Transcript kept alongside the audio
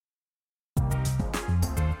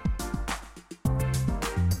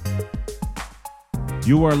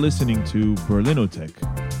You are listening to Berlinotech.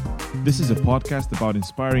 This is a podcast about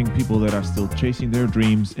inspiring people that are still chasing their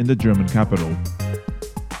dreams in the German capital.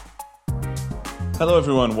 Hello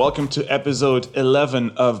everyone, welcome to episode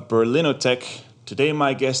 11 of Berlinotech. Today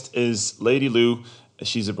my guest is Lady Lou.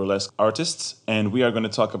 She's a burlesque artist and we are going to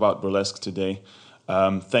talk about burlesque today.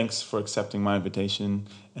 Thanks for accepting my invitation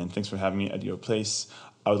and thanks for having me at your place.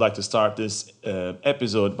 I would like to start this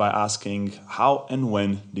episode by asking how and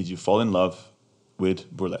when did you fall in love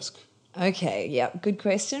with burlesque? Okay, yeah, good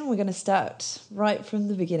question. We're going to start right from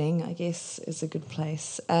the beginning, I guess, is a good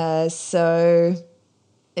place. So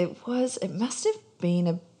it must have been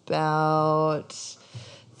about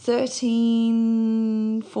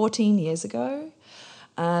 13, 14 years ago.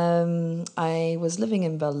 I was living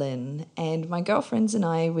in Berlin and my girlfriends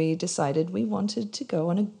and we decided we wanted to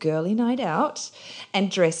go on a girly night out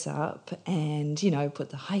and dress up and,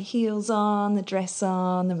 put the high heels on, the dress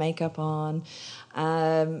on, the makeup on.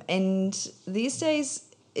 And these days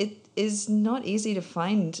it is not easy to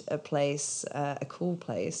find a place, a cool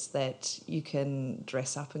place that you can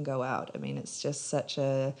dress up and go out. I mean, it's just such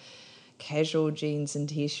a casual jeans and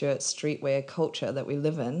t-shirt streetwear culture that we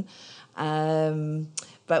live in.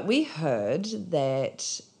 But we heard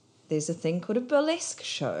that there's a thing called a burlesque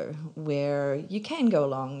show where you can go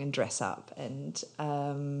along and dress up. And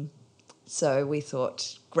so we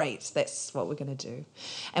thought, great, that's what we're going to do.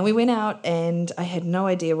 And we went out and I had no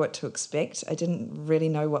idea what to expect. I didn't really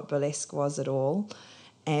know what burlesque was at all.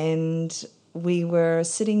 And we were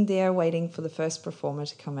sitting there waiting for the first performer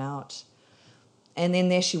to come out. And then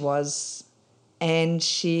there she was. And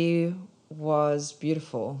she was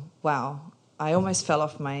beautiful. Wow. I almost fell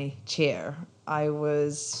off my chair. I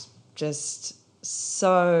was just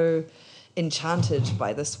so enchanted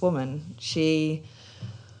by this woman. She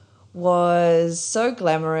was so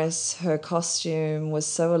glamorous. Her costume was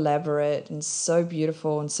so elaborate and so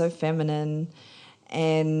beautiful and so feminine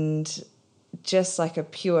and just like a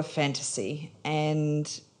pure fantasy.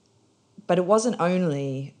 But it wasn't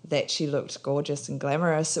only that she looked gorgeous and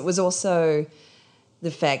glamorous. It was also the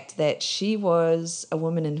fact that she was a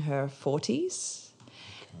woman in her 40s.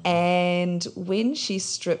 And when she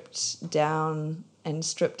stripped down and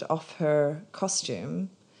stripped off her costume,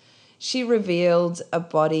 she revealed a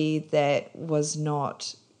body that was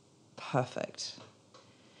not perfect.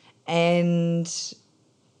 And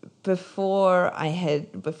before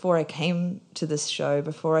I came to this show,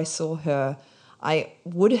 before I saw her, I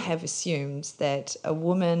would have assumed that a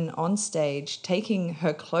woman on stage taking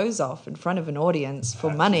her clothes off in front of an audience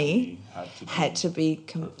for money had to be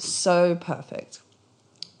so perfect.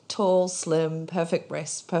 Tall, slim, perfect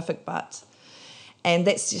breasts, perfect butt. And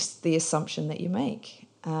that's just the assumption that you make.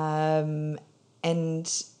 And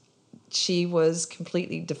she was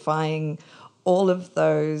completely defying all of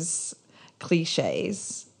those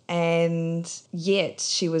cliches. And yet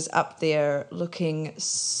she was up there looking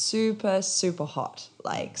super, super hot,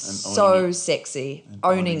 like so sexy,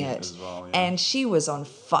 owning it. As well, yeah. And she was on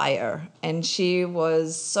fire. And she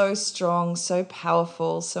was so strong, so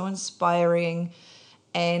powerful, so inspiring.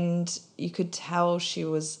 And you could tell she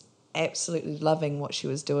was absolutely loving what she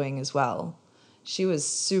was doing as well. She was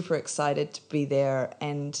super excited to be there.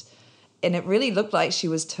 And it really looked like she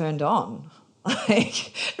was turned on.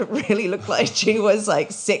 Like, it really looked like she was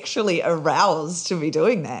like sexually aroused to be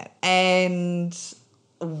doing that. And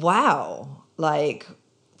wow, like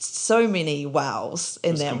so many wows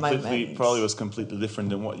in that moment. Probably was completely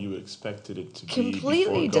different than what you expected it to be.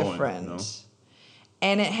 Completely different.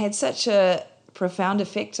 And it had such a profound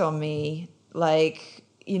effect on me. Like,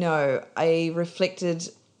 I reflected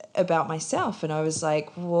about myself and I was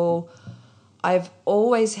like, well, I've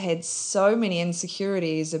always had so many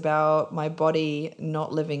insecurities about my body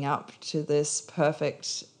not living up to this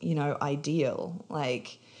perfect, ideal.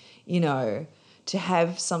 Like, to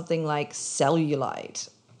have something like cellulite.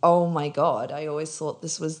 Oh my God, I always thought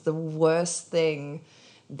this was the worst thing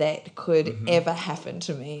that could ever happen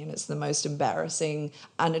to me. And it's the most embarrassing,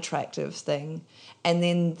 unattractive thing. And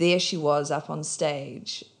then there she was up on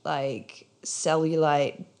stage. Like,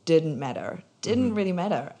 cellulite didn't matter. Didn't really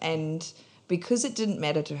matter. And because it didn't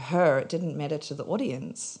matter to her, it didn't matter to the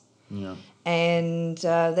audience. Yeah. And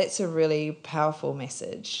that's a really powerful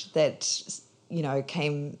message that,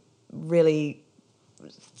 came really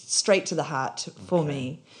straight to the heart for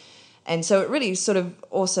me. And so it really sort of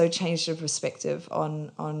also changed the perspective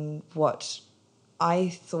on what I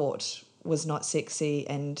thought was not sexy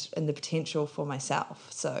and the potential for myself.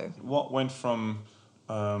 So what went from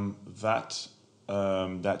that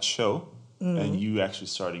show and you actually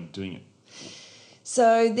starting doing it?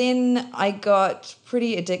 So then I got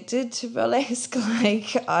pretty addicted to burlesque.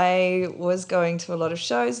 Like I was going to a lot of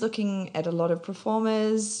shows, looking at a lot of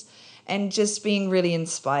performers and just being really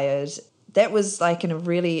inspired. That was like a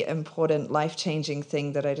really important life-changing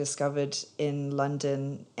thing that I discovered in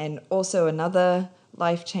London. And also another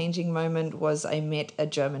life-changing moment was I met a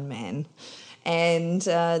German man. And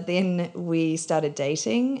then we started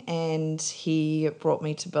dating, and he brought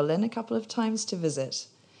me to Berlin a couple of times to visit.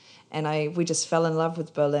 And we just fell in love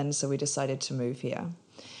with Berlin, so we decided to move here.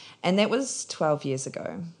 And that was 12 years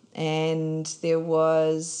ago. And there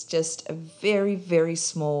was just a very, very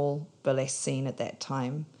small burlesque scene at that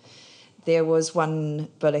time. There was one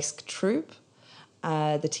burlesque troupe,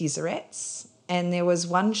 the Teaserettes, and there was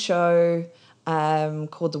one show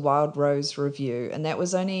called the Wild Rose Review, and that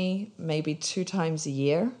was only maybe 2 times a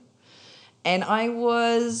year. And I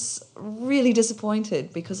was really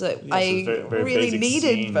disappointed because I very really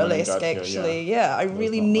needed burlesque, actually. Yeah, I There was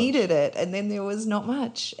really not needed much. it. And then there was not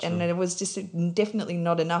much. True. And it was just definitely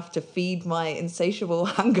not enough to feed my insatiable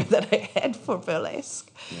hunger that I had for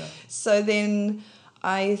burlesque. Yeah. So then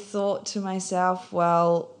I thought to myself,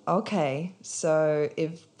 well, okay, so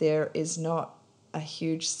if there is not a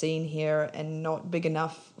huge scene here and not big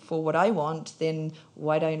enough for what I want, then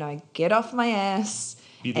why don't I get off my ass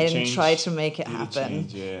Be the and change. try to make it Be the happen?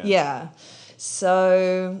 change, yeah. Yeah.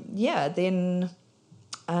 So, yeah, then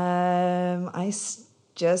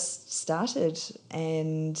just started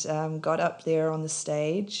and got up there on the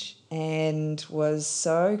stage and was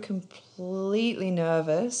so completely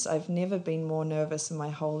nervous. I've never been more nervous in my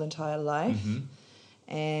whole entire life. Mm-hmm.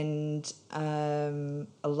 And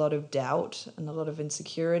a lot of doubt and a lot of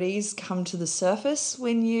insecurities come to the surface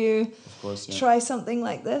when you Of course, yeah. try something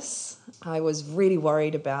like this. I was really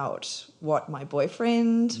worried about what my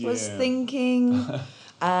boyfriend was Yeah. thinking,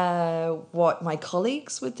 what my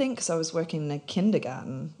colleagues would think, because I was working in a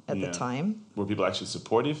kindergarten at the Yeah. time. Were people actually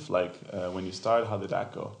supportive? Like when you started, how did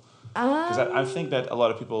that go? Because I think that a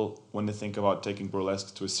lot of people, when they think about taking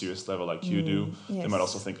burlesque to a serious level like you do, they might yes.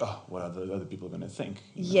 also think, oh, what are the other people going to think?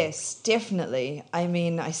 You know? Yes, definitely. I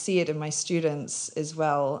mean, I see it in my students as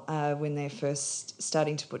well. When they're first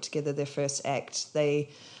starting to put together their first act, they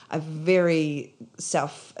are very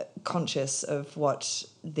self-conscious of what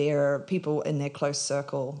their people in their close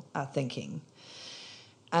circle are thinking.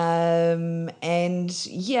 And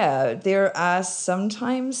yeah, there are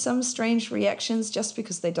sometimes some strange reactions just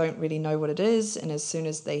because they don't really know what it is. And as soon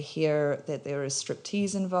as they hear that there is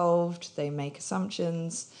striptease involved, they make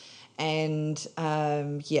assumptions. And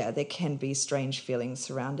yeah, there can be strange feelings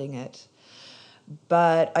surrounding it.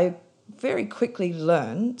 But I very quickly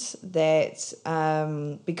learned that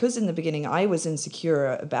because in the beginning I was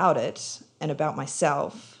insecure about it and about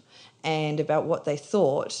myself and about what they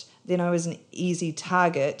thought, then I was an easy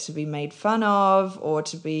target to be made fun of or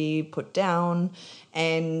to be put down.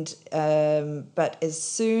 And but as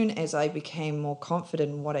soon as I became more confident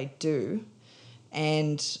in what I do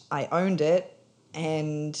and I owned it,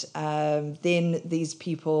 and then these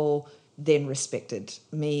people then respected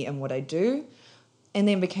me and what I do and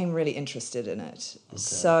then became really interested in it. Okay,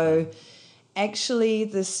 So actually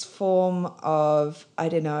this form of, I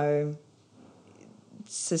don't know,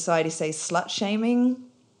 society says slut shaming,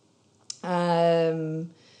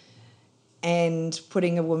 and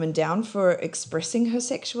putting a woman down for expressing her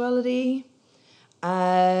sexuality,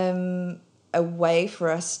 a way for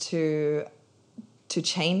us to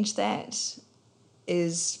change that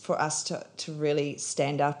is for us to really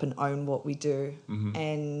stand up and own what we do,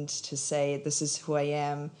 and to say this is who I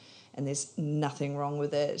am and there's nothing wrong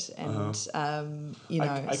with it. And you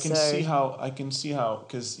know, I can see how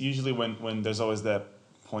because usually when there's always that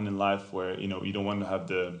point in life where you don't want to have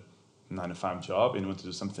the 9-to-5 job and you want to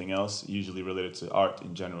do something else, usually related to art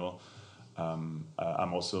in general. I'm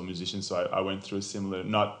also a musician, so I went through a similar,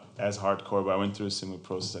 not as hardcore, but I went through a similar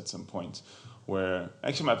process at some point where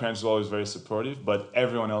actually my parents were always very supportive, but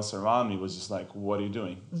everyone else around me was just like, what are you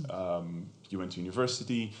doing? You went to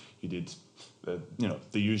university, you did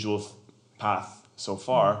the usual path so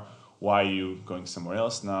far. Why are you going somewhere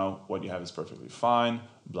else now? What you have is perfectly fine,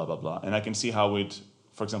 blah, blah, blah. And I can see how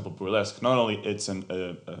for example, burlesque, not only it's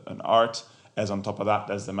an art, as on top of that,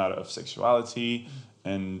 there's the matter of sexuality,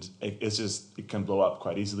 and it can blow up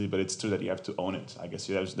quite easily, but it's true that you have to own it. I guess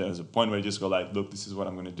there's a point where you just go like, look, this is what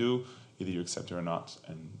I'm going to do, either you accept it or not,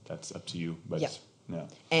 and that's up to you. But yeah.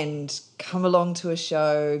 And come along to a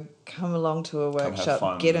show, come along to a workshop,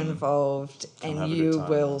 fun, get involved, have and a you good time,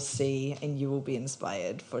 will yeah. see and you will be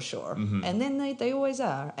inspired for sure. And then they always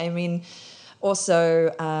are. I mean,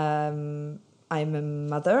 also, I'm a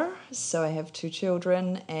mother, so I have 2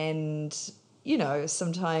 children, and you know,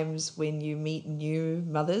 sometimes when you meet new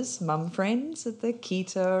mothers, mum friends at the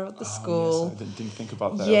kita or at the school. Yes, I didn't think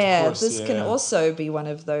about that. Yeah, Of course, this can also be one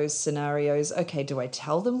of those scenarios. Okay, do I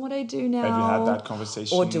tell them what I do now? Have you had that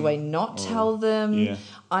conversation? Or do I not tell them? Yeah.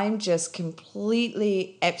 I'm just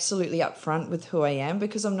completely, absolutely upfront with who I am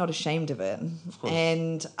because I'm not ashamed of it. Of course.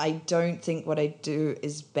 And I don't think what I do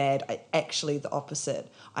is bad. Actually, the opposite.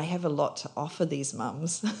 I have a lot to offer these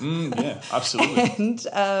mums. Yeah, absolutely.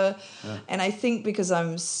 And I think because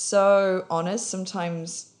I'm so honest,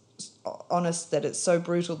 sometimes honest that it's so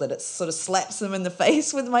brutal that it sort of slaps them in the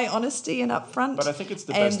face with my honesty and upfront. But I think it's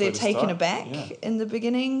the best way and to they're taken start. aback in the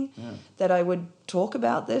beginning that I would talk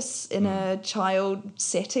about this in a child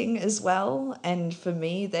setting as well. And for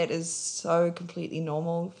me, that is so completely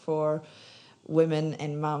normal for women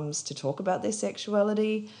and mums to talk about their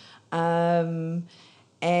sexuality. And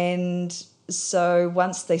so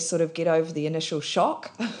once they sort of get over the initial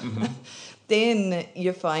shock, then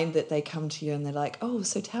you find that they come to you and they're like, oh,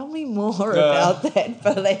 so tell me more about that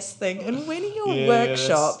burlesque thing. And when are your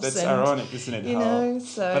workshops? That's ironic, isn't it? You know,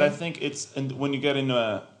 so. But I think it's, and when you get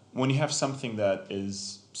into when you have something that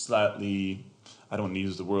is slightly, I don't want to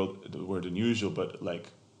use the word unusual, but like,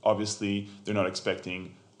 obviously they're not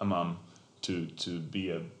expecting a mom to be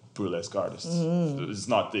a burlesque artist. It's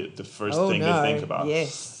not the first thing they think about.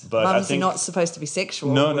 Yes. But mums I think are not supposed to be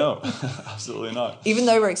sexual. No, absolutely not. Even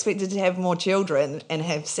though we're expected to have more children and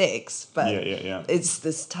have sex, but yeah. it's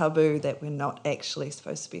this taboo that we're not actually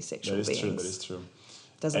supposed to be sexual beings. That is true.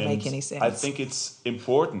 Doesn't make any sense. I think it's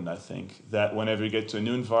important, that whenever you get to a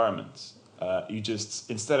new environment, you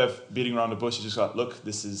just, instead of beating around the bush, you just go, look,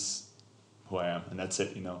 this is who I am, and that's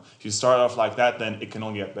it, you know. If you start off like that, then it can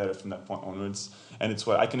only get better from that point onwards. And it's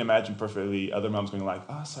what I can imagine perfectly other moms going like,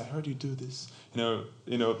 so I heard you do this. You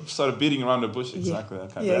know, sort of beating around the bush, exactly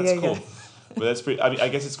that kind of. That's cool. But that's pretty, I mean, I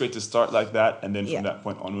guess it's great to start like that, and then from that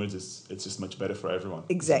point onwards, it's just much better for everyone.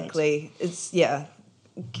 Exactly. It's,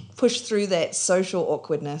 push through that social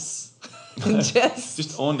awkwardness. And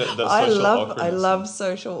just own that social awkwardness. I love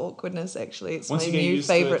social awkwardness, actually. It's Once my you get new used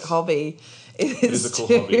to favourite it, hobby. It is a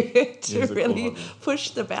cool hobby. To really push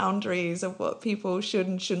the boundaries of what people should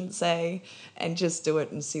and shouldn't say, and just do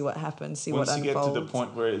it and see what happens, see what unfolds. Once you get to the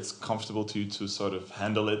point where it's comfortable to sort of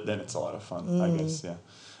handle it, then it's a lot of fun, I guess,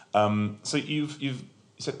 So you've you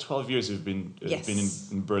said 12 years you've been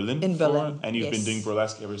in Berlin. In Berlin, and you've been doing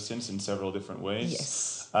burlesque ever since in several different ways.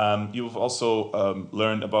 Yes. You've also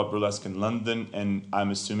learned about burlesque in London, and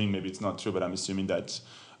I'm assuming, maybe it's not true, but I'm assuming that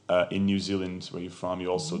in New Zealand, where you're from, you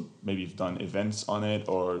also maybe you've done events on it,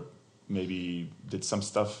 or maybe did some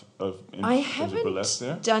stuff I haven't burlesque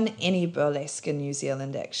there? done any burlesque in New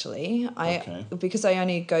Zealand, actually. Because I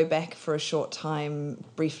only go back for a short time,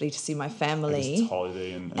 briefly, to see my family. It's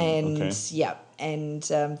holiday and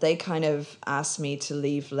they kind of asked me to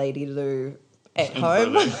leave Lady Lou at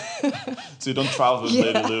home. So you don't travel with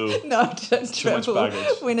Lady Lou. No, I don't travel too much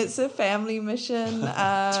baggage. when it's a family mission.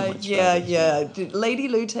 Baggage, Lady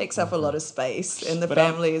Lou takes up a lot of space, and the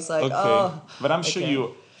family is like, But I'm sure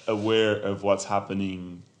you're aware of what's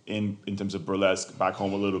happening in terms of burlesque back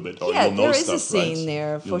home a little bit. Or you'll know there is stuff, a scene right?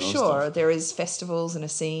 there for sure. There is festivals and a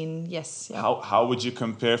scene. Yes. Yeah. How would you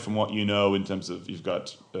compare from what you know in terms of, you've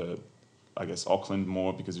got I guess Auckland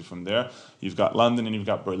more because you're from there. You've got London and you've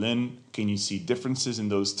got Berlin. Can you see differences in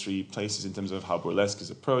those three places in terms of how burlesque is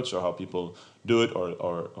approached, or how people do it,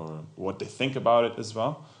 or what they think about it as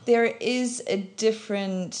well? There is a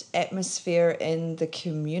different atmosphere in the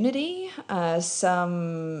community.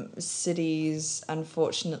 Some cities,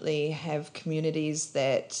 unfortunately, have communities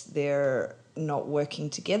that they're not working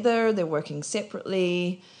together. They're working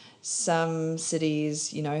separately. Some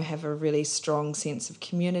cities, have a really strong sense of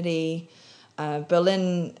community.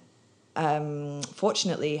 Berlin,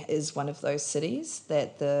 fortunately, is one of those cities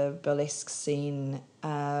that the burlesque scene,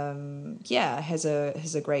 has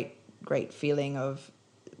a great feeling of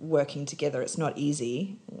working together. It's not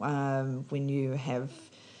easy when you have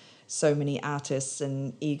so many artists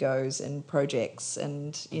and egos and projects,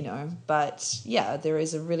 and but there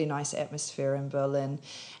is a really nice atmosphere in Berlin.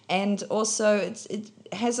 And also it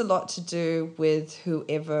has a lot to do with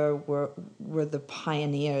whoever were the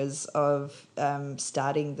pioneers of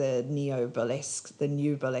starting the new burlesque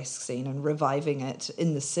scene and reviving it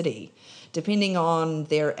in the city. Depending on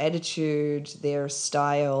their attitude, their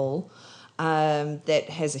style, that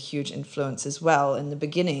has a huge influence as well in the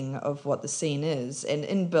beginning of what the scene is. And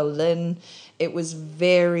in Berlin, it was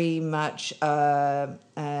very much a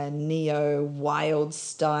neo-wild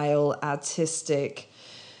style, artistic,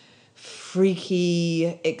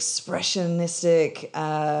 freaky, expressionistic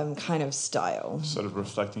kind of style. Sort of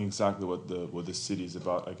reflecting exactly what the city is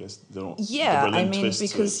about, I guess. The Yeah, Berlin I mean, twist to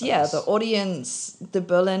because it, I guess. the audience, the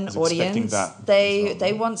Berlin Is expecting audience, that they as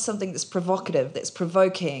well, no? want something that's provocative, that's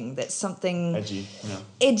provoking, that's something Edgy, yeah.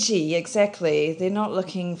 edgy. Exactly. They're not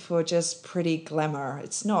looking for just pretty glamour.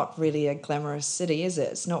 It's not really a glamorous city, is it?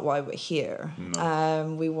 It's not why we're here.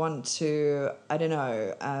 No. We want to, I don't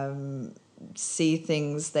know, see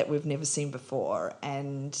things that we've never seen before,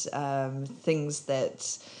 and things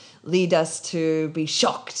that lead us to be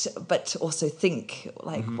shocked, but to also think,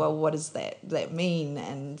 like, well, what does that mean?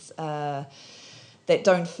 And that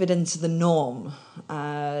don't fit into the norm.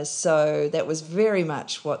 So that was very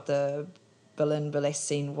much what the Berlin burlesque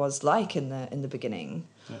scene was like in the beginning.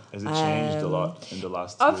 Yeah. Has it changed a lot in the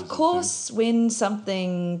last years? Of course, when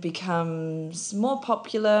something becomes more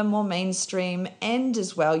popular, more mainstream, and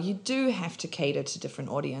as well, you do have to cater to different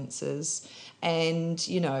audiences. And,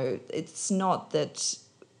 you know, it's not that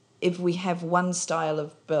if we have one style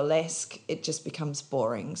of burlesque, it just becomes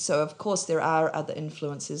boring. So, of course, there are other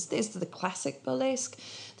influences. There's the classic burlesque.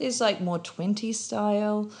 There's like more 20s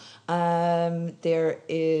style. There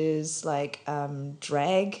is like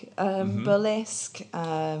drag burlesque.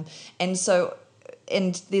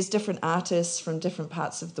 And there's different artists from different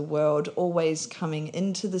parts of the world always coming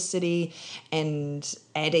into the city and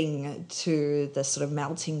adding to the sort of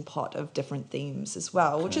melting pot of different themes as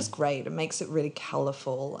well, which is great. It makes it really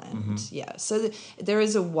colourful. And so there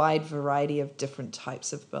is a wide variety of different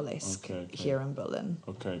types of burlesque here in Berlin.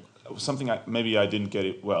 Okay. Something maybe I didn't get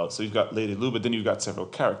it well. So you've got Lady Lou, but then you've got several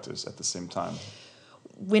characters at the same time.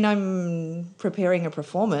 When I'm preparing a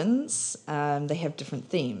performance, they have different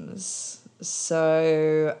themes.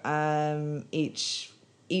 So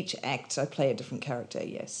each act I play a different character,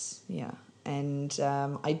 yes, yeah. And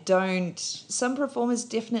some performers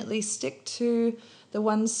definitely stick to the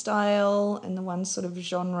one style and the one sort of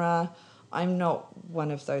genre. I'm not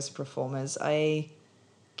one of those performers. I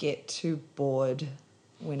get too bored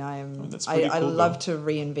when I cool, love though. to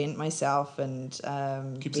reinvent myself and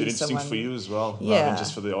Keeps be it interesting someone, for you as well, rather yeah, than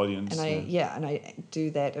just for the audience. and I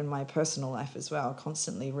do that in my personal life as well,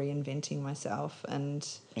 constantly reinventing myself. And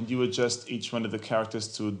you adjust each one of the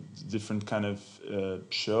characters to a different kind of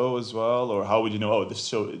show as well, or how would you know? Oh,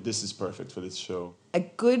 this is perfect for this show. a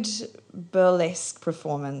good burlesque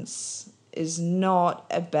performance is not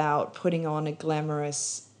about putting on a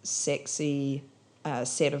glamorous, sexy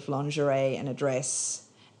set of lingerie and a dress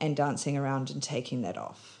and dancing around and taking that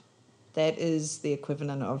off. That is the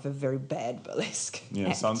equivalent of a very bad burlesque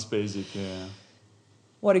act. Sounds basic, yeah.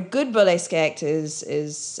 What a good burlesque act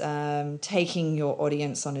is taking your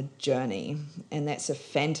audience on a journey, and that's a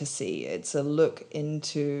fantasy. It's a look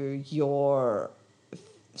into your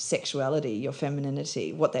sexuality, your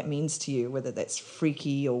femininity, what that means to you, whether that's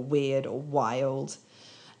freaky or weird or wild.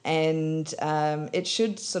 And it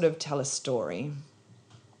should sort of tell a story.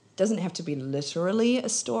 Doesn't have to be literally a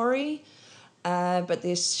story, but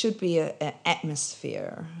there should be an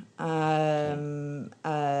atmosphere,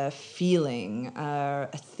 a feeling,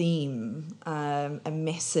 a theme, a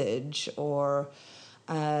message, or,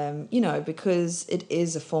 because it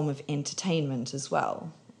is a form of entertainment as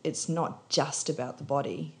well. It's not just about the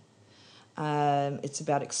body. It's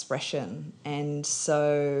about expression. And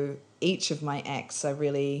so each of my acts, I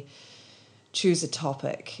really choose a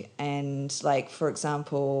topic, and like, for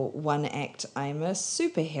example, one act I'm a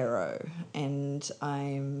superhero and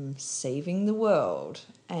I'm saving the world,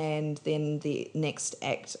 and then the next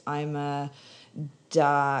act I'm a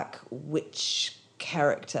dark witch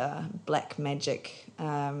character, black magic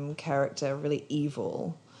character, really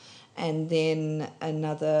evil. And then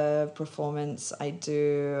another performance I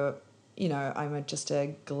do, I'm just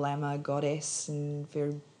a glamour goddess and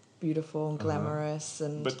very beautiful and glamorous.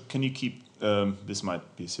 And But can you keep this might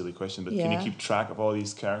be a silly question, but can you Yeah. keep track of all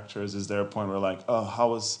these characters? Is there a point where like, oh,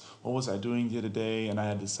 what was I doing the other day, and I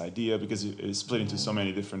had this idea, because it's split into so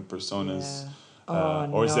many different personas? Yeah.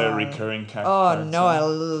 Or is there a No. recurring character? Oh no, I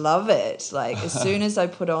love it. Like, as soon as I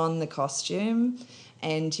put on the costume,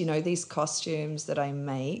 and these costumes that I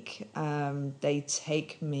make, they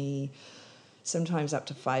take me sometimes up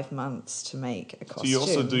to 5 months to make a costume. So you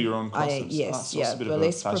also do your own costumes? Yes, so it's a bit of a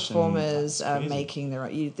burlesque fashion- performers that's are crazy. making their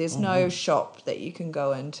own. There's no shop that you can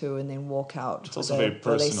go into and then walk out It's with also a very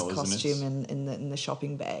personal, burlesque isn't it? costume in the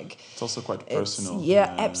shopping bag. It's also quite It's- personal.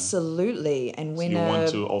 yeah, absolutely. And So when you want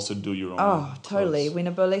to also do your own. Oh, totally. clothes. When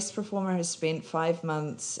a burlesque performer has spent 5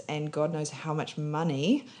 months and God knows how much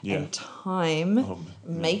money Yeah. and time yeah.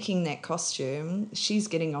 making that costume, she's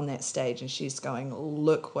getting on that stage and she's going,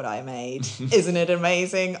 look what I made. Isn't it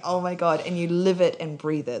amazing? Oh my God. And you live it and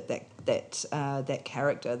breathe it, that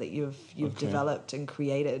character that you've developed and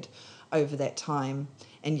created over that time.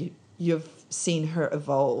 And you've seen her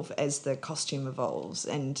evolve as the costume evolves,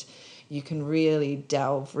 and you can really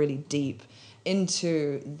delve really deep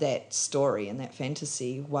into that story and that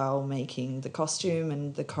fantasy while making the costume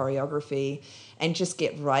and the choreography, and just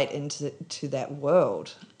get right into that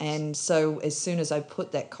world. And so as soon as I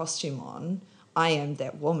put that costume on, I am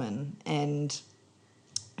that woman, and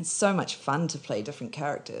it's so much fun to play different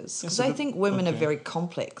characters, because I think women are very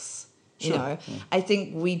complex. You know, I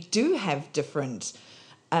think we do have different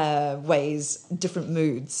ways, different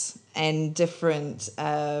moods, and different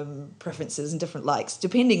preferences and different likes,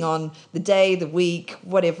 depending on the day, the week,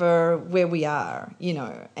 whatever, where we are, you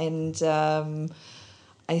know. And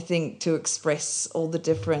I think to express all the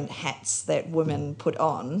different hats that women put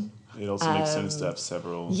on, it also makes sense to have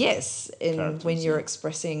several. Yes, and when you're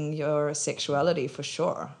expressing your sexuality, for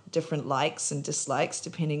sure, different likes and dislikes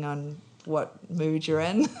depending on what mood you're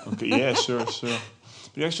in. Okay, yeah, sure.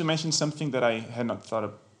 But you actually mentioned something that I had not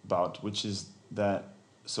thought about, which is that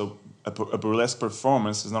a burlesque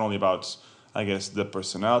performance is not only about, I guess, the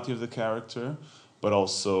personality of the character, but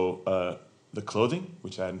also the clothing,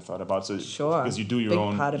 which I hadn't thought about. So sure, because you do your big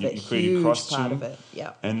own, part of it, you create huge a costume, part of it,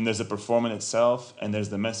 yeah. And there's a performance itself, and there's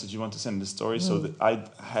the message you want to send in the story. So that I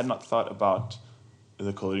had not thought about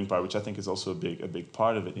the clothing part, which I think is also a big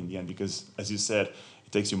part of it in the end, because as you said,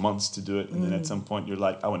 it takes you months to do it, and then at some point you're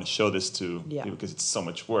like, I want to show this to you because it's so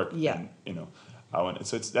much work. Yeah. And, you know, I want it.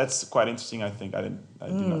 So that's quite interesting. I think I did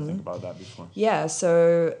not think about that before. Yeah.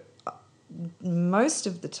 So most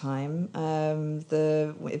of the time,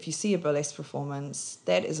 if you see a burlesque performance,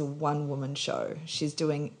 that is a one-woman show. She's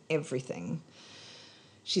doing everything.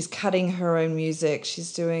 She's cutting her own music.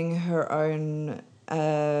 She's doing her own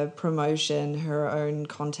promotion, her own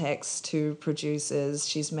contacts to producers.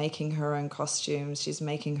 She's making her own costumes. She's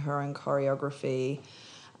making her own choreography.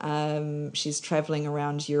 She's traveling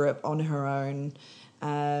around Europe on her own.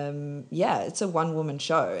 It's a one-woman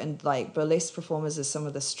show, and like burlesque performers are some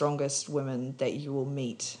of the strongest women that you will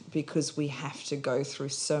meet, because we have to go through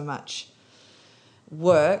so much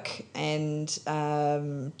work and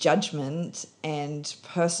judgment and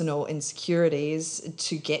personal insecurities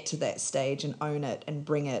to get to that stage and own it and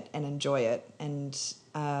bring it and enjoy it. And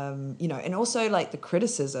and also like the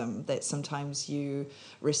criticism that sometimes you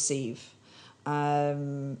receive.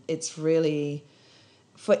 It's really,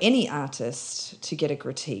 for any artist to get a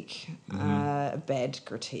critique, a bad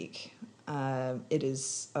critique, it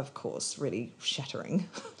is, of course, really shattering.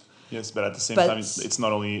 Yes, but at the same time, it's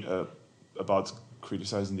not only about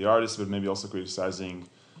criticizing the artist, but maybe also criticizing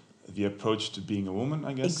the approach to being a woman,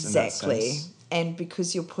 I guess. Exactly. In that sense. And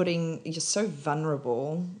because you're so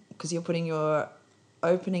vulnerable, because you're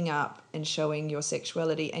opening up and showing your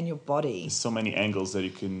sexuality and your body. There's so many angles that you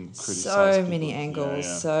can criticize. So many angles.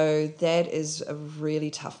 Yeah. So that is a really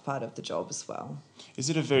tough part of the job as well. Is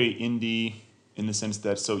it a very indie, in the sense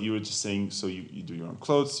that, so you were just saying, so you do your own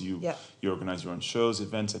clothes, you organize your own shows,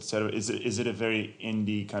 events, etc. Is it a very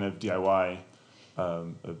indie kind of DIY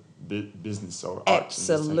business or art?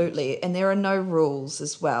 Absolutely. And there are no rules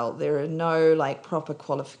as well. There are no like proper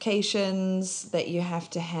qualifications that you have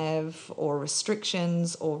to have, or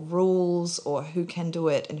restrictions or rules, or who can do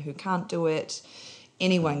it and who can't do it.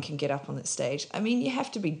 Anyone can get up on that stage. I mean, you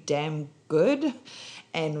have to be damn good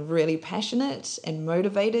and really passionate and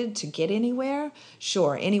motivated to get anywhere.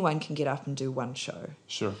 Sure, anyone can get up and do one show.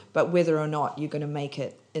 Sure. But whether or not you're going to make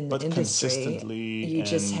it in the industry, you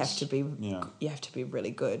just have to be you have to be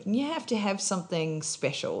really good. And you have to have something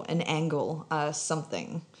special, an angle,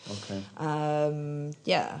 something. Okay. There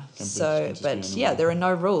are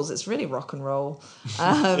no rules. It's really rock and roll.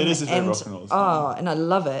 It is very rock and roll. And I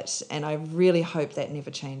love it, and I really hope that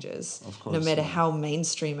never changes. Of course. No matter how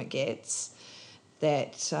mainstream it gets.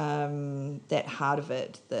 That heart of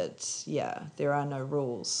it, there are no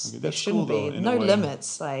rules. Okay, there shouldn't be. No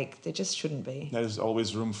limits. Like, there just shouldn't be. There's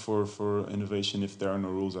always room for innovation if there are no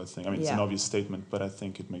rules, I think. I mean, it's an obvious statement, but I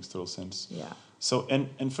think it makes total sense. Yeah. So,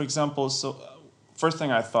 and for example, first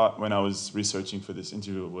thing I thought when I was researching for this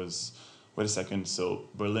interview was, wait a second, so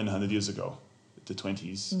Berlin 100 years ago, the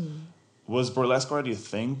 20s, was burlesque already a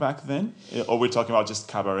thing back then? Or we're talking about just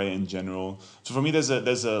cabaret in general? So for me, there's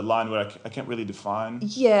a line where I can't really define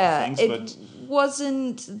things. It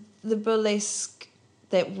wasn't the burlesque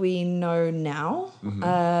that we know now.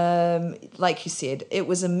 Like you said, it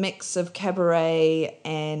was a mix of cabaret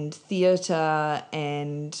and theatre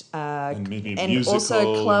and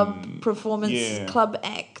also club performance, club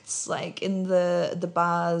acts, like in the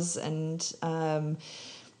bars, and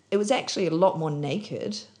it was actually a lot more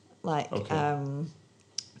naked. Like, Okay.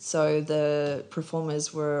 so the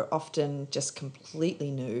performers were often just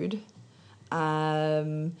completely nude.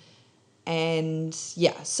 And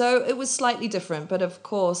yeah, so it was slightly different, but of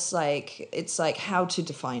course, like, it's like how to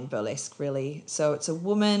define burlesque, really. So it's a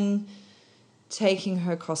woman taking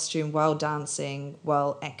her costume while dancing,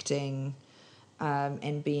 while acting,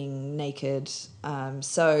 and being naked.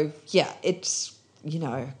 So yeah, it's,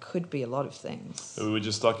 could be a lot of things. We were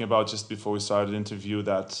just talking about just before we started the interview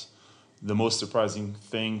that the most surprising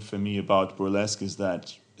thing for me about burlesque is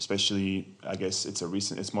that, especially, I guess it's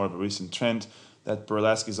more of a recent trend, that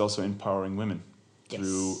burlesque is also empowering women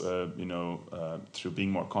through, Yes. through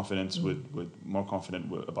being more confident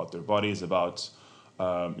about their bodies, about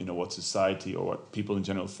what society or what people in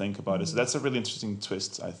general think about it. So that's a really interesting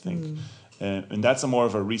twist, I think, and that's a more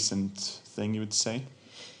of a recent thing, you would say,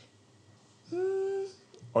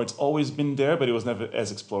 or it's always been there, but it was never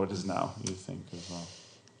as explored as now. You think as well?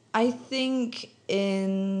 I think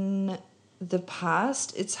in the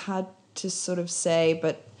past, it's hard to sort of say,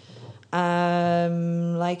 but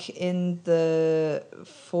like in the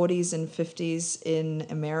 40s and 50s in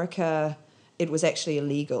America, it was actually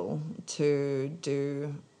illegal to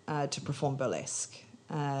perform burlesque.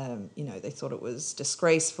 They thought it was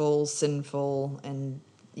disgraceful, sinful, and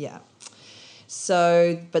yeah.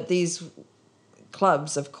 So, but these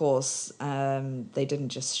clubs, of course, they didn't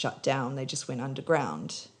just shut down; they just went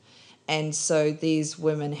underground. And so these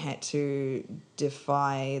women had to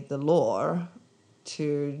defy the law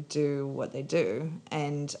to do what they do.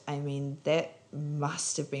 And I mean, that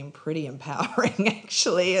must have been pretty empowering,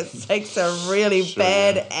 actually. It takes a really Sure,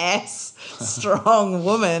 yeah. badass, strong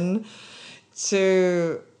woman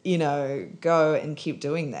to, go and keep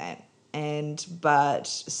doing that. But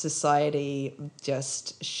society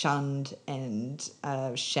just shunned and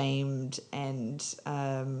shamed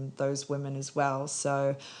those women as well.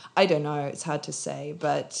 So I don't know, it's hard to say,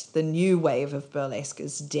 but the new wave of burlesque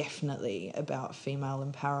is definitely about female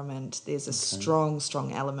empowerment. There's a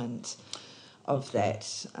strong element of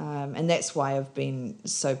that, and that's why I've been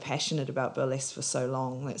so passionate about burlesque for so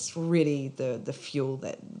long. That's really the fuel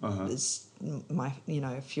that is my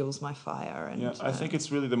fuels my fire. And Yeah, I think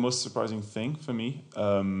it's really the most surprising thing for me,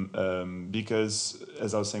 because,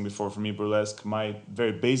 as I was saying before, for me, burlesque, my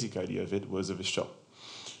very basic idea of it was of a show,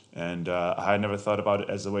 and I had never thought about it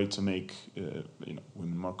as a way to make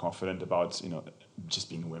women more confident about just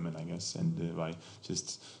being women, I guess, and by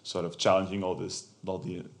just sort of challenging all the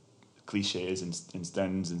cliches and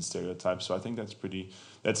standards and stereotypes. So I think that's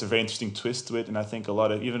a very interesting twist to it, and I think a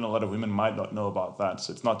lot of women might not know about that.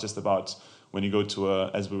 So it's not just about when you go to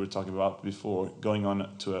as we were talking about before, going on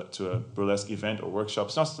to a burlesque event or workshop.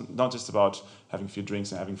 It's not just about having a few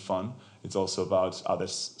drinks and having fun. It's also about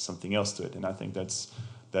there's something else to it, and I think that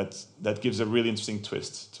gives a really interesting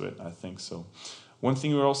twist to it, I think so. One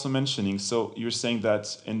thing you were also mentioning, so you're saying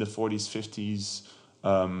that in the 40s, 50s,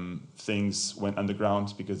 things went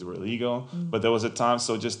underground because they were illegal. But there was a time,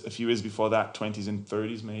 so just a few years before that, 20s and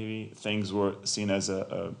 30s maybe, things were seen as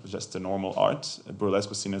just a normal art. Burlesque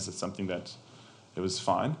was seen as something that it was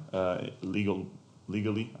fine,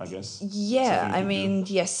 legally, I guess. yeah, Something you I could do. mean,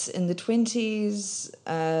 yes, in the 20s,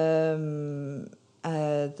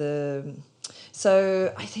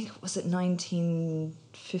 so I think, was it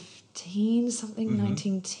 1915 something,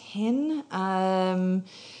 1910,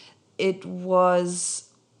 it was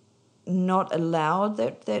not allowed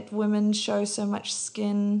that women show so much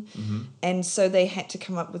skin, and so they had to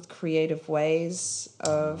come up with creative ways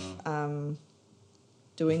of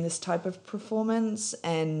doing this type of performance.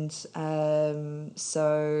 And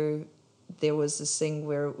so there was this thing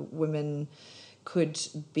where women could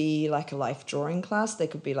be like a life drawing class. They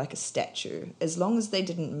could be like a statue. As long as they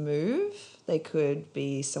didn't move, they could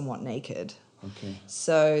be somewhat naked. Okay.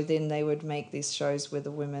 So then they would make these shows where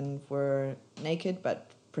the women were naked but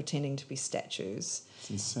pretending to be statues. It's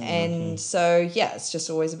insane. And so, yeah, it's just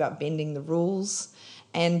always about bending the rules.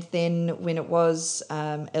 And then when it was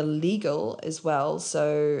illegal as well,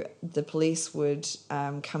 so the police would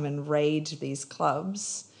come and raid these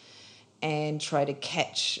clubs and try to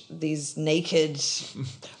catch these naked,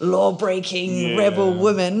 law-breaking rebel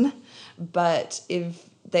women. But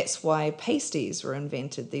that's why pasties were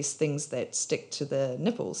invented, these things that stick to the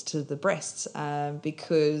nipples, to the breasts,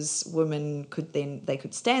 because women could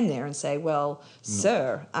stand there and say, well,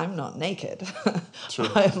 sir, I'm not naked.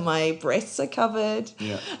 My breasts are covered,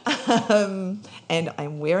 and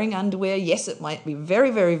I'm wearing underwear. Yes, it might be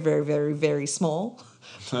very, very, very, very, very small,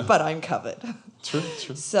 but I'm covered. True.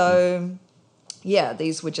 So, yeah,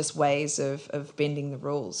 these were just ways of bending the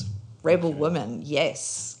rules. rebel Okay. woman.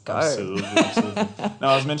 Yes, go. Absolutely. Now,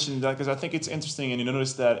 I was mentioning that because I think it's interesting, and you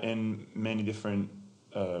notice that in many different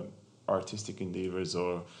artistic endeavors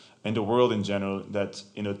or in the world in general, that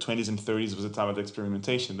 20s and 30s was a time of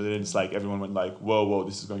experimentation, but then it's like everyone went like, whoa,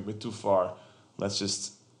 this is going a bit too far. Let's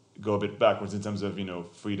just go a bit backwards in terms of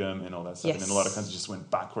freedom and all that stuff. And then a lot of countries just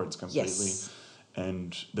went backwards completely. Yes.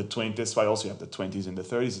 And the 20s, that's why also you have the 20s and the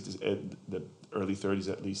 30s, the early 30s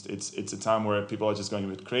at least. It's a time where people are just going a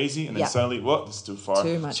bit crazy, and then suddenly, this is too far.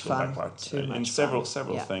 Too much Let's go fun. backwards. Too much in several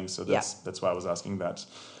fun. things. So that's why I was asking that.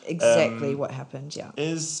 Exactly what happened. Yeah.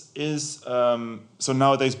 So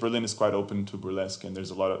nowadays Berlin is quite open to burlesque, and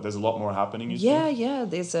there's a lot more happening. You think? Yeah.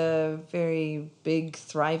 There's a very big,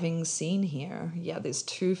 thriving scene here. Yeah, there's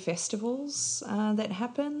 2 festivals that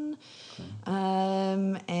happen,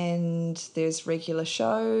 and there's regular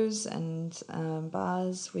shows and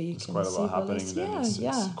bars where you There's can quite a see lot happening. burlesque. Then it's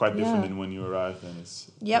Yeah, quite different yeah. than when you arrived. Then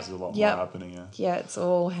Yep, there's a lot more yep. happening. Yeah. Yeah, it's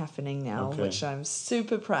all happening now, Okay. which I'm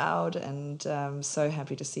super proud and so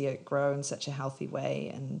happy to see it grow in such a healthy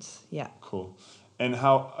way. And yeah. Cool. And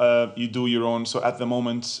how you do your own? So at the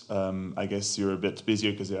moment, I guess you're a bit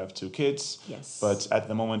busier because you have 2 kids. Yes. But at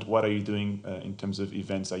the moment, what are you doing in terms of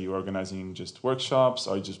events? Are you organizing just workshops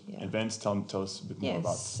or just events? Tell us a bit more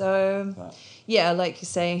about so that. yeah, like you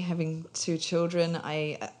say, having 2 children,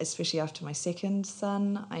 I especially after my second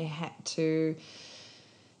son, I had to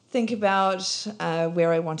think about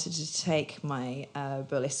where I wanted to take my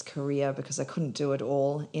burlesque career because I couldn't do it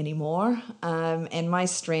all anymore. And my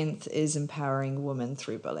strength is empowering women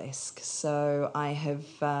through burlesque. So I have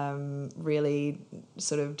really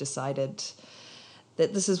sort of decided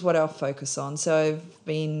that this is what I'll focus on. So I've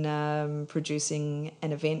been producing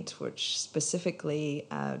an event which specifically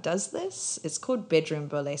does this. It's called Bedroom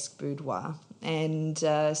Burlesque Boudoir. And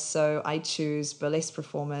so I choose burlesque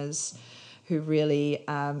performers who really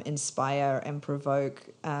inspire and provoke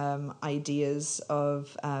ideas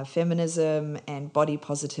of feminism and body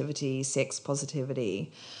positivity, sex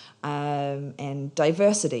positivity, and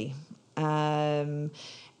diversity.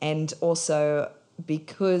 And also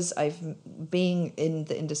because I've been in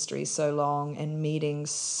the industry so long and meeting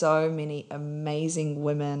so many amazing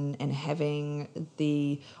women and having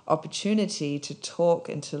the opportunity to talk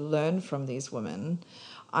and to learn from these women,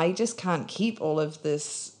 I just can't keep all of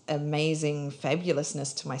this amazing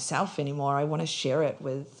fabulousness to myself anymore. I want to share it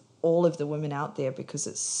with all of the women out there because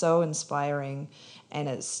it's so inspiring, and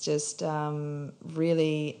it's just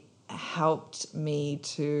really helped me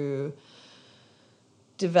to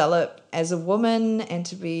develop as a woman and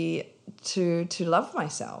to love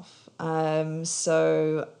myself.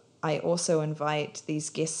 So I also invite these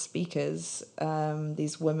guest speakers,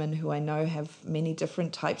 these women who I know have many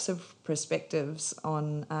different types of perspectives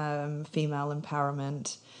on female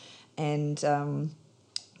empowerment, and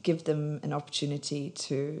give them an opportunity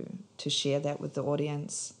to share that with the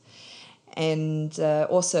audience. And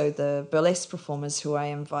also the burlesque performers who I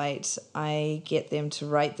invite, I get them to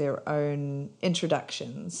write their own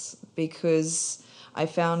introductions, because I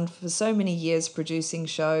found for so many years producing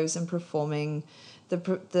shows and performing,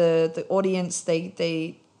 the audience,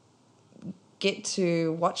 they get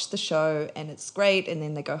to watch the show and it's great, and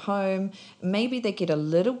then they go home. Maybe they get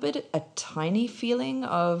a tiny feeling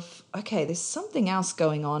of, okay, there's something else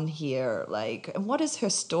going on here, like, and what is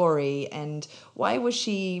her story and why was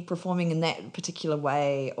she performing in that particular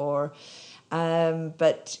way, or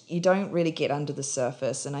but you don't really get under the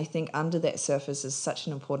surface, and I think under that surface is such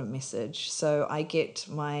an important message. So I get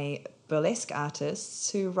my burlesque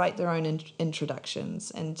artists to write their own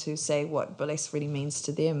introductions and to say what burlesque really means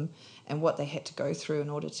to them and what they had to go through in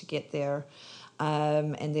order to get there.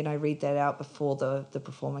 And then I read that out before the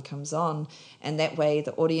performer comes on. And that way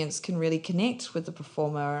the audience can really connect with the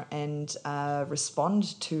performer and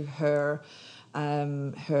respond to her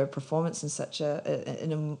performance in such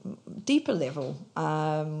a deeper level.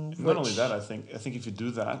 Not only that, I think if you do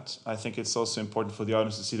that, I think it's also important for the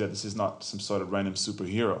audience to see that this is not some sort of random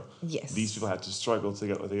superhero. Yes. These people had to struggle to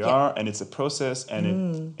get where they are, and it's a process,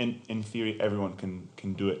 and in theory, everyone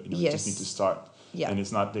can do it. You just need to start. Yeah. And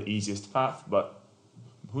it's not the easiest path, but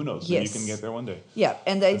who knows? Maybe you can get there one day. Yeah,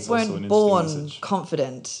 and they That's also an weren't interesting born message.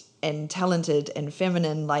 confident and talented and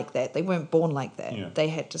feminine like that. They weren't born like that. Yeah. They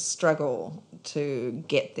had to struggle to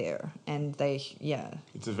get there, and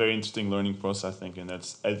It's a very interesting learning process, I think, and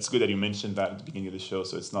it's good that you mentioned that at the beginning of the show.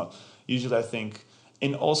 So it's not usually, I think,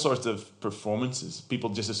 in all sorts of performances, people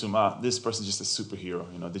just assume, this person's just a superhero.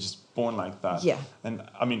 They're just born like that. Yeah. And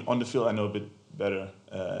I mean, on the field, I know a bit better.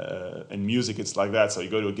 In music, it's like that. So you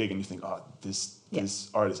go to a gig and you think, this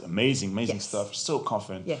artist, amazing Yes. stuff, so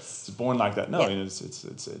confident. Yes. It's born like that. No, Yeah.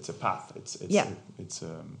 it's a path. It's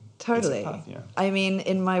Totally. It's a path, yeah. I mean,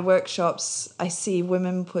 in my workshops, I see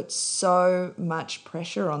women put so much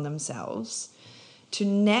pressure on themselves to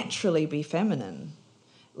naturally be feminine.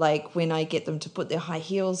 Like when I get them to put their high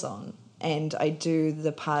heels on, and I do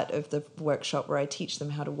the part of the workshop where I teach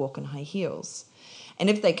them how to walk in high heels. And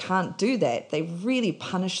if they can't do that, they really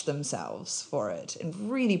punish themselves for it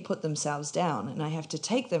and really put themselves down. And I have to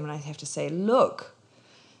take them and I have to say, look,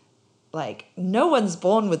 like, no one's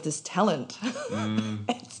born with this talent.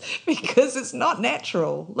 It's because it's not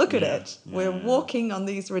natural. Look at it. We're walking on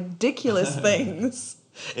these ridiculous things.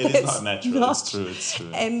 It is not natural. It's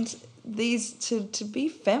true. And these to be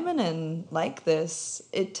feminine like this,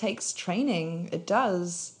 it takes training. It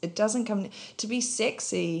does. It doesn't come to be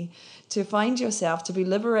sexy, to find yourself, to be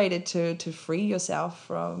liberated, to free yourself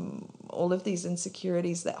from all of these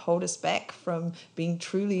insecurities that hold us back from being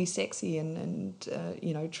truly sexy and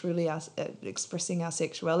truly expressing our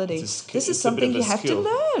sexuality. This is something you have to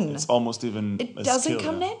learn. It's almost even it doesn't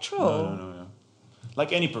come natural. No.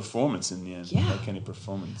 Like any performance in the end. Yeah. Like any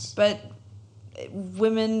performance. But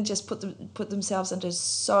women just put themselves under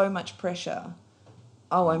so much pressure.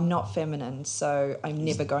 Oh, I'm not feminine, so I'm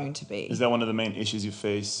never going to be. Is that one of the main issues you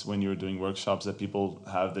face when you're doing workshops, that people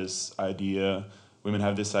have this idea, women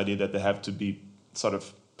have this idea that they have to be sort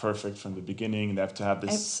of perfect from the beginning, they have to have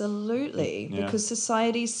this... Absolutely, because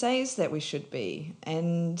society says that we should be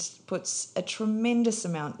and puts a tremendous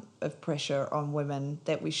amount of pressure on women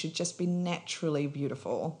that we should just be naturally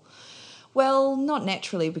beautiful. Well, not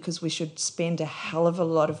naturally, because we should spend a hell of a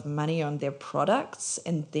lot of money on their products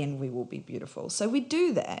and then we will be beautiful. So we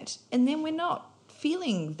do that and then we're not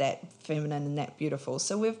feeling that feminine and that beautiful.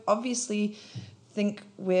 So we've obviously think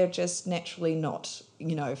we're just naturally not,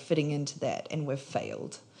 fitting into that and we've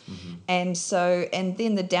failed. Mm-hmm. And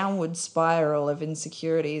then the downward spiral of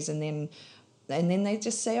insecurities and then they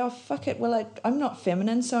just say, oh, fuck it. Well, I'm not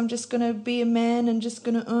feminine, so I'm just going to be a man and just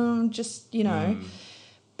going to,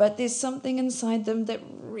 But there's something inside them that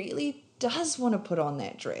really does want to put on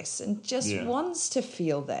that dress and just wants to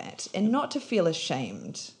feel that and not to feel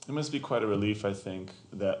ashamed. It must be quite a relief, I think,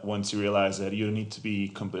 that once you realize that you don't need to be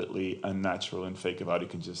completely unnatural and fake about it, you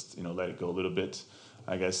can just, let it go a little bit,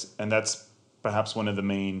 I guess. And that's perhaps one of the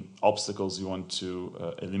main obstacles you want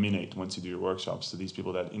to eliminate once you do your workshops. So these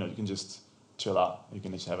people that, you can just chill out. You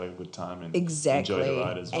can just have a good time and enjoy the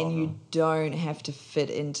ride as well. And you don't have to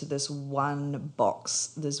fit into this one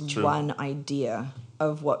box, this one idea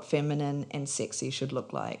of what feminine and sexy should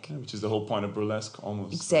look like. Yeah, which is the whole point of burlesque,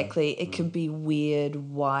 almost. Exactly. It can be weird,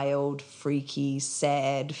 wild, freaky,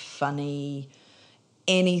 sad, funny,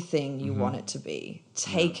 anything you want it to be.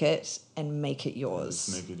 Take it and make it yours.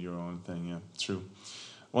 Just make it your own thing, yeah. True.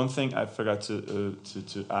 One thing I forgot to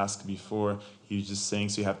ask before, you were just saying,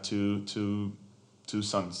 so you have two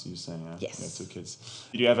sons, you're saying, yeah? Yes. Yeah, 2 kids.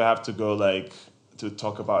 Did you ever have to go, to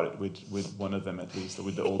talk about it with one of them at least, or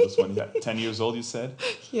with the oldest one? 10 years old, you said?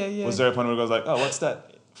 Yeah. Was there a point where it was like, oh, what's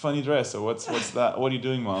that funny dress? Or what's that? What are you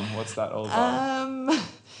doing, Mom? What's that all about?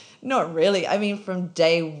 Not really. I mean, from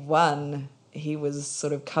day one, he was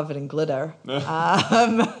sort of covered in glitter.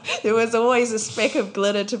 There was always a speck of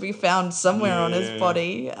glitter to be found somewhere on his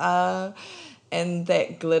body. And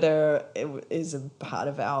that glitter is a part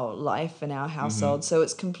of our life and our household. Mm-hmm. So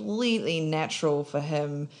it's completely natural for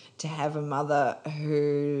him to have a mother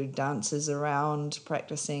who dances around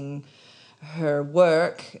practicing her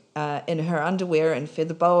work in her underwear and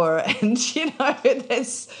feather boa. And,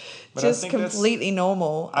 that's just completely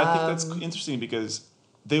normal. I think that's interesting because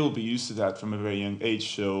they will be used to that from a very young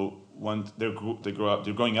age. So when they're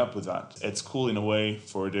growing up with that. It's cool in a way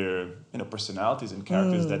for their personalities and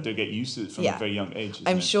characters that they get used to it from a very young age.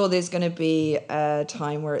 I'm sure there's going to be a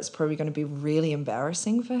time where it's probably going to be really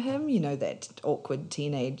embarrassing for him. That awkward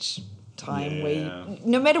teenage time where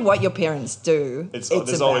no matter what your parents do, it's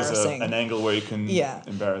there's always an angle where you can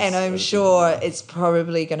embarrass. And I'm sure it's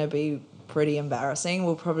probably going to be pretty embarrassing.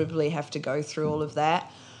 We'll probably have to go through all of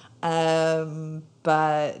that.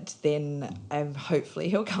 But then hopefully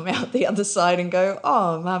he'll come out the other side and go,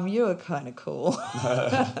 oh, Mum, you were kind of cool.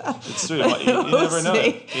 It's true. You never know.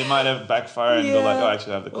 It might have backfired and go like, oh,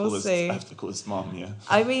 actually I have the coolest mom, yeah.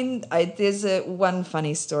 I mean, there's one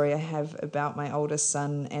funny story I have about my oldest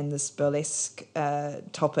son and this burlesque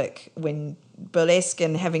topic when burlesque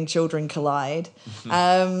and having children collide.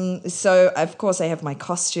 So, of course, I have my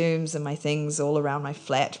costumes and my things all around my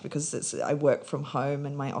flat because I work from home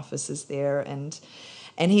and my office is there.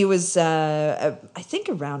 And he was, I think,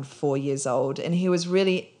 around 4 years old. And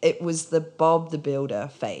it was the Bob the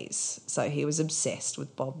Builder phase. So he was obsessed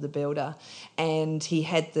with Bob the Builder. And he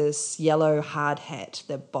had this yellow hard hat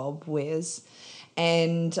that Bob wears.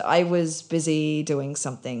 And I was busy doing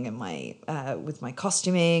something in my with my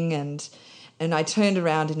costuming, and I turned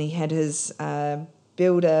around and he had his Bob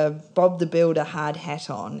the Builder hard hat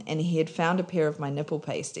on, and he had found a pair of my nipple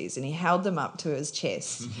pasties and he held them up to his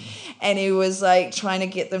chest and he was like trying to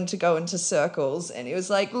get them to go into circles, and he was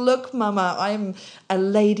like, "Look, Mama, I'm a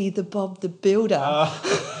lady, the Bob the Builder."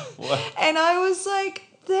 And I was like,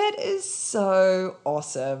 that is so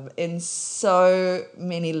awesome in so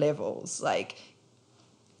many levels. Like,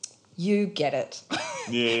 you get it.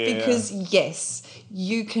 Because yes,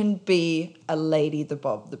 you can be a lady, the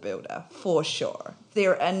Bob the Builder, for sure.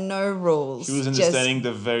 There are no rules. She was understanding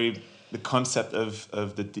the concept of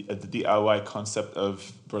the DIY concept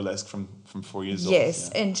of burlesque from 4 years old. Yes,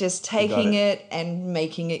 and just taking it and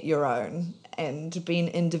making it your own and being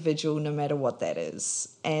individual no matter what that is.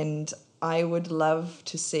 And I would love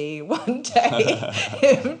to see one day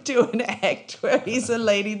him do an act where he's a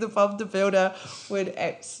lady, the Bob the Builder. Would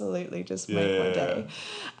absolutely just make my day.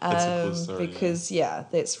 That's a cool story. Because,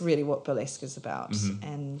 that's really what burlesque is about.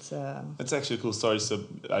 And it's actually a cool story. So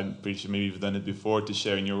I'm pretty sure maybe you've done it before to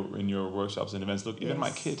share in your workshops and events. Look, even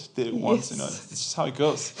my kid did it once. It's just how it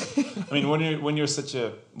goes. I mean, when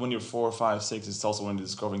you're 4, 5, 6, it's also when you're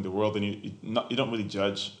discovering the world, and you don't really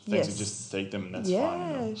judge things. You just take them, and that's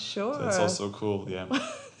fine. Yeah, sure. So it's also cool. Yeah.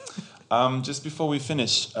 Just before we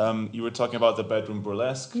finish, you were talking about the bedroom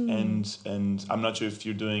burlesque, and I'm not sure if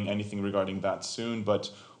you're doing anything regarding that soon, but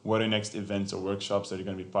what are your next events or workshops that you're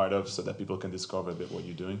going to be part of so that people can discover a bit what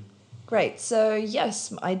you're doing? Great. So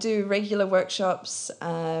yes, I do regular workshops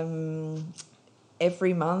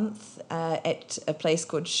every month at a place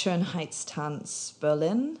called Schönheitstanz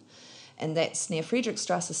Berlin. And that's near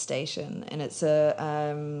Friedrichstrasse station. And it's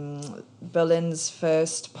Berlin's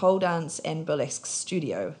first pole dance and burlesque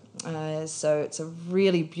studio. So it's a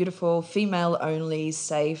really beautiful, female-only,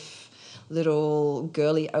 safe little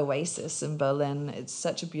girly oasis in Berlin. It's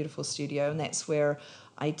such a beautiful studio, and that's where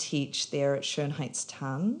I teach there at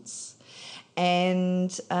Schönheitstanz.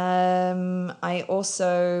 And I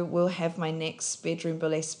also will have my next Bedroom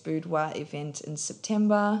Burlesque Boudoir event in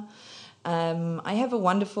September. I have a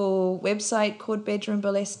wonderful website called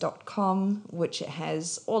bedroomburlesque.com, which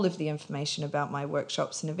has all of the information about my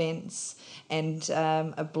workshops and events, and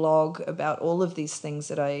a blog about all of these things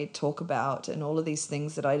that I talk about and all of these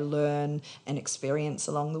things that I learn and experience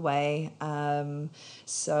along the way.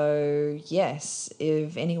 So yes,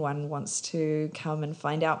 if anyone wants to come and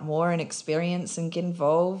find out more and experience and get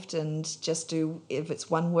involved and just do, if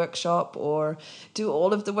it's one workshop or do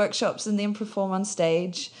all of the workshops and then perform on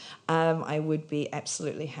stage, I would be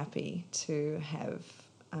absolutely happy to have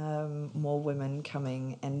more women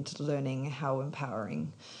coming and learning how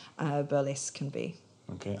empowering burlesque can be.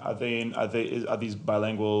 Okay. Are these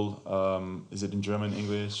bilingual? Is it in German,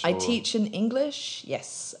 English? I teach in English,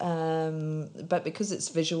 yes, but because it's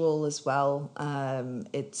visual as well,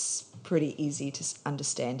 it's pretty easy to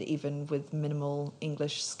understand. Even with minimal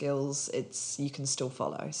English skills, you can still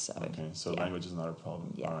follow. So okay, so language is not a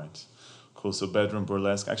problem. Yeah. All right, cool. So Bedroom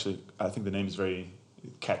Burlesque. Actually, I think the name is very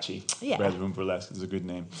catchy. Yeah. Bedroom Burlesque is a good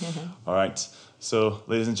name. All right. So,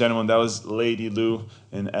 ladies and gentlemen, that was Lady Lou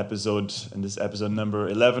in this episode number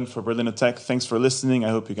 11 for Berliner Tech. Thanks for listening. I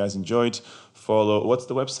hope you guys enjoyed. Follow, what's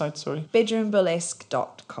the website, sorry?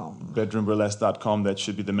 Bedroomburlesque.com. Bedroomburlesque.com. That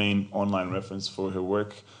should be the main online reference for her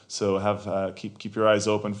work. So keep your eyes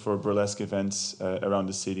open for burlesque events around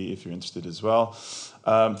the city if you're interested as well.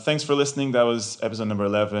 Thanks for listening. That was episode number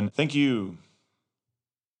 11. Thank you.